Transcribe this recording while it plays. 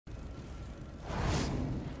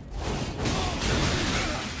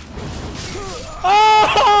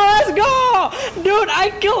Dude,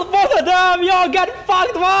 I killed both of them! Yo, get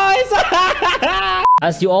fucked, boys!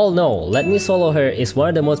 As you all know, Let Me Solo Her is one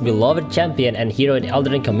of the most beloved champion and hero in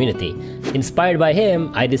Elden Ring community. Inspired by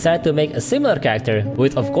him, I decided to make a similar character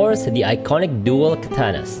with, of course, the iconic dual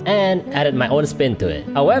katanas, and added my own spin to it.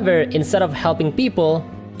 However, instead of helping people,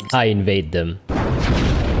 I invade them.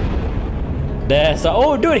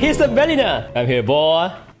 Oh dude, he's a Belina! Come here, boy.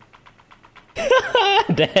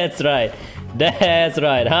 That's right. That's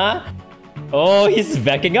right, huh? Oh, he's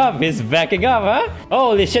backing up, huh?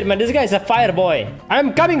 Holy shit, man, this guy is a fire boy.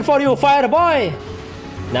 I'm coming for you, fire boy!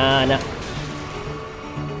 Nah.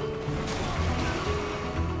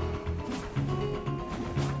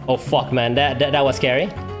 Oh fuck, man, that was scary.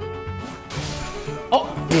 Oh!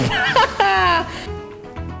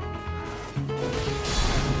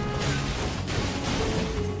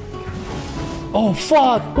 Oh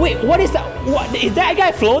fuck! Wait, what is that? What is that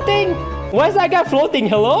guy floating? Why is that guy floating?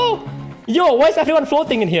 Hello? Yo, why is everyone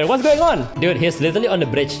floating in here? What's going on? Dude, he's literally on the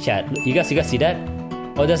bridge, chat. You guys see that?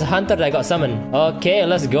 Oh, there's a hunter that got summoned. Okay,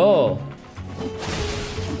 let's go.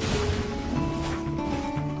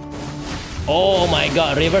 Oh my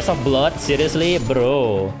god, rivers of blood? Seriously,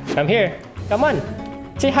 bro? Come here. Come on.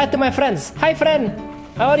 Say hi to my friends. Hi, friend.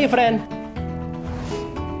 How are you, friend?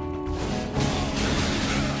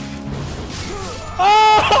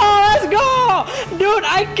 Oh, let's go! Dude,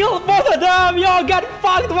 I killed both of them! Yo, get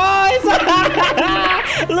fucked, boys!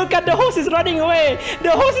 Look at the host is running away!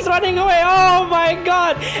 The host is running away! Oh my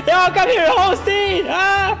god! Yo, come here, hosty!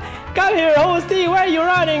 Come here, hosty! Where are you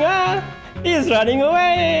running, He's running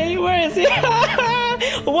away! Where is he?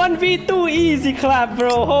 1v2 easy clap,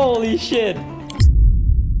 bro! Holy shit!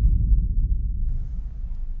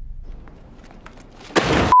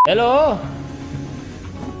 Hello?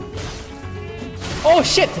 Oh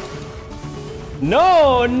shit!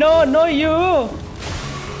 No, you!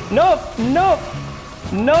 Nope! No!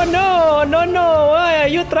 Why are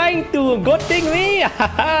you trying to goating me?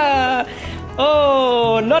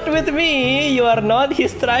 Oh, not with me! You are not.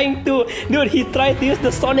 He's trying to... Dude, he tried to use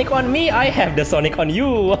the Sonic on me. I have the Sonic on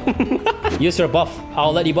you. Use your buff.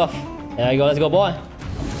 I'll let you buff. There you go. Let's go, boy.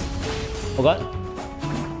 Oh god.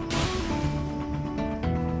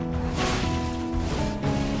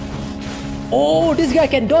 Oh, this guy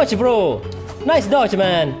can dodge, bro. Nice dodge,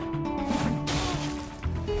 man.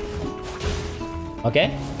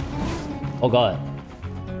 Okay. Oh god.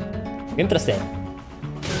 Interesting.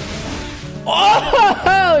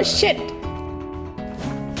 Oh shit.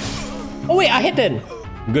 Oh wait, I hit him.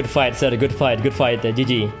 Good fight, sir. Good fight.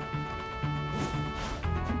 GG.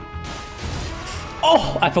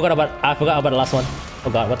 Oh, I forgot about the last one. Oh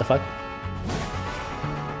god, what the fuck?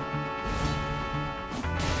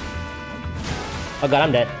 Oh god,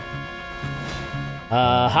 I'm dead.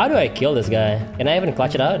 How do I kill this guy? Can I even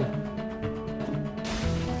clutch it out?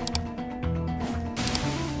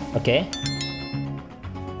 Okay.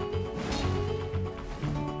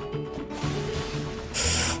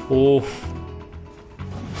 Oof.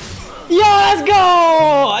 Yo, let's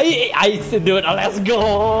go! Dude, let's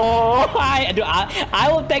go! I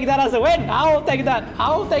will take that as a win. I will take that.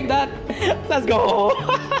 Let's go.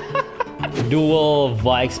 Dual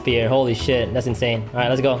Vike Spear. Holy shit, that's insane. Alright,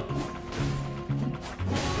 let's go.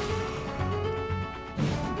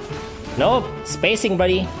 Nope, spacing,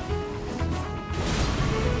 buddy.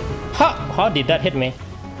 How did that hit me?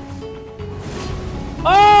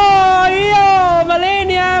 Oh, yo,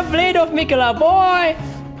 Millennia, Blade of Mikela, boy.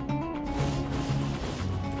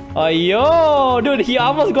 Oh, yo, dude, he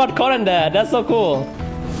almost got caught in that. That's so cool.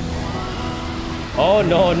 Oh,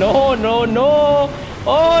 no. Oh, no.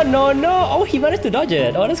 Oh, he managed to dodge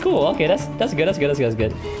it. Oh, that's cool. Okay, that's good.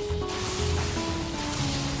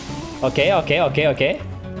 Okay.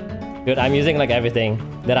 Dude, I'm using like everything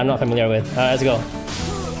that I'm not familiar with. Alright, let's go.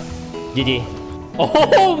 GG.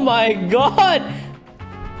 Oh my god!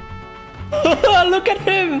 Look at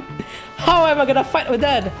him! How am I gonna fight with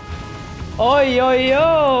that? Oh,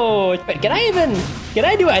 yo. Wait, can I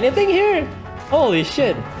do anything here? Holy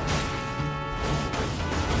shit.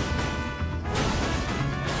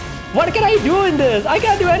 What can I do in this? I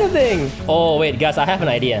can't do anything. Oh, wait, guys, I have an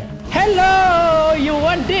idea. Hello! You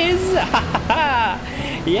want this?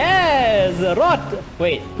 Yes! Rot!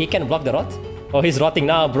 Wait, he can block the rot? Oh, he's rotting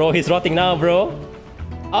now, bro.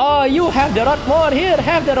 Oh, you have the rot more. Here,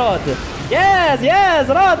 have the rot. Yes!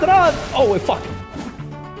 Rot! Oh, wait, fuck.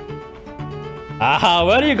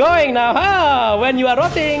 Where are you going now, when you are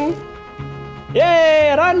rotting?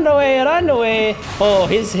 Yay! Run away! Oh,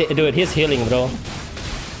 he's healing, bro.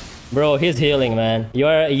 Bro, he's healing, man. You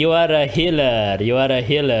are a healer.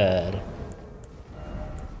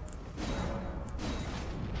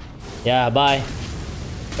 Yeah, bye.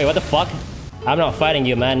 Wait, what the fuck? I'm not fighting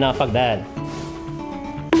you, man. Nah, fuck that.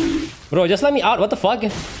 Bro, just let me out. What the fuck?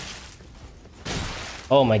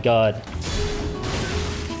 Oh my god.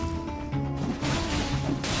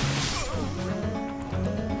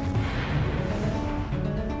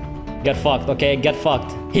 Get fucked, okay? Get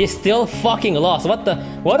fucked. He's still fucking lost. What the?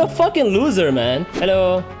 What a fucking loser, man.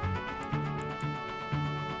 Hello.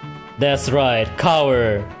 That's right.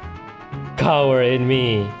 Cower. Cower in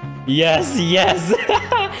me. Yes, yes.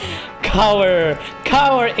 Cower.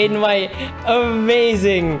 Cower in my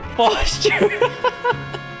amazing posture.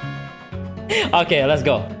 Okay, let's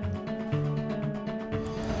go.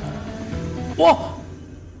 Whoa.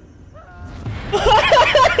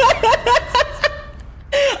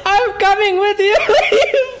 I'm coming with you.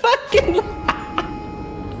 You fucking.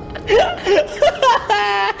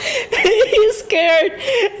 He's scared.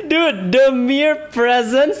 Dude, the mere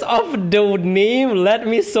presence of the name "Let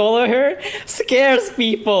Me Solo Her" scares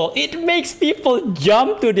people. It makes people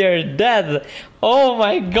jump to their death. Oh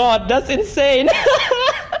my god, that's insane.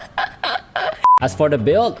 As for the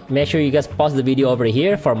build, make sure you guys pause the video over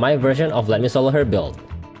here for my version of "Let Me Solo Her" build.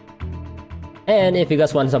 And if you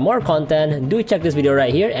guys want some more content, do check this video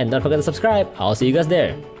right here and don't forget to subscribe. I'll see you guys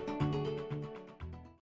there.